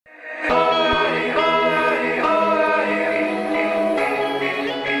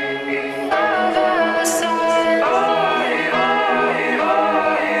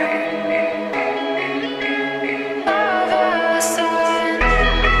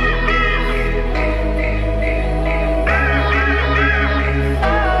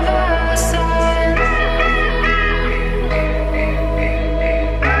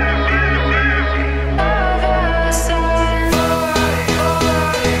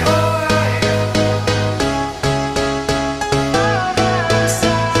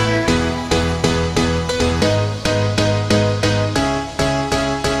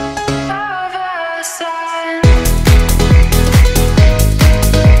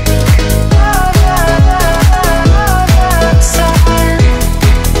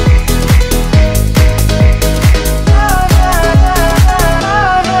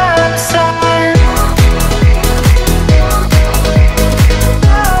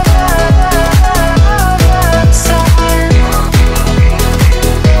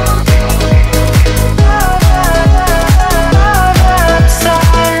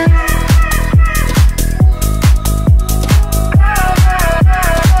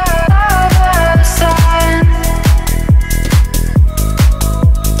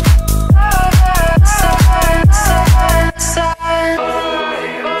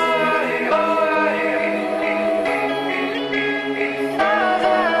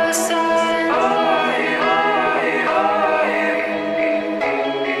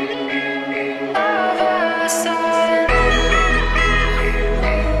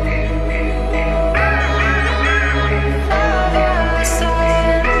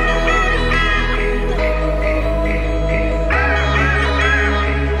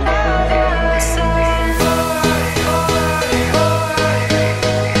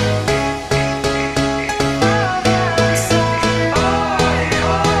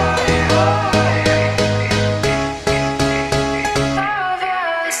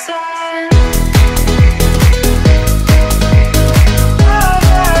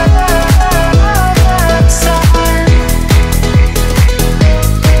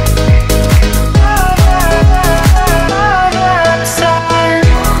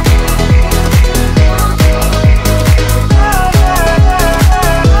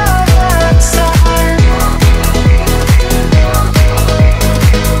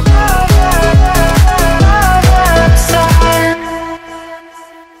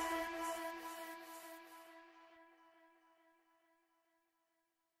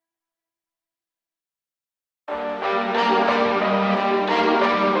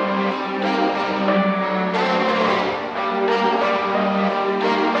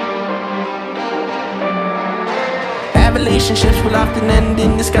relationships will often end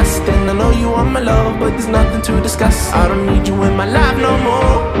in disgust. And I know you are my love, but there's nothing to discuss. I don't need you in my life no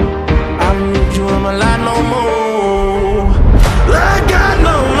more. I don't need you in my life no more. I got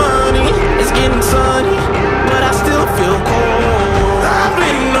no money, it's getting sunny, but I still feel cold. I've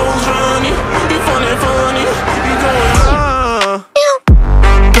been nose running, you funny, you going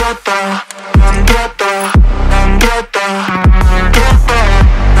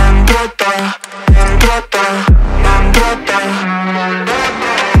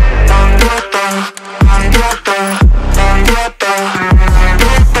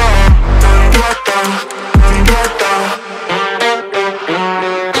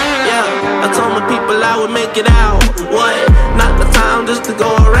I would make it out. What? Not the time just to go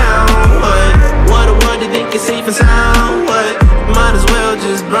around. What a word you think is safe and sound. What? Might as well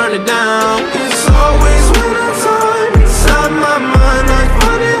just burn it down. It's always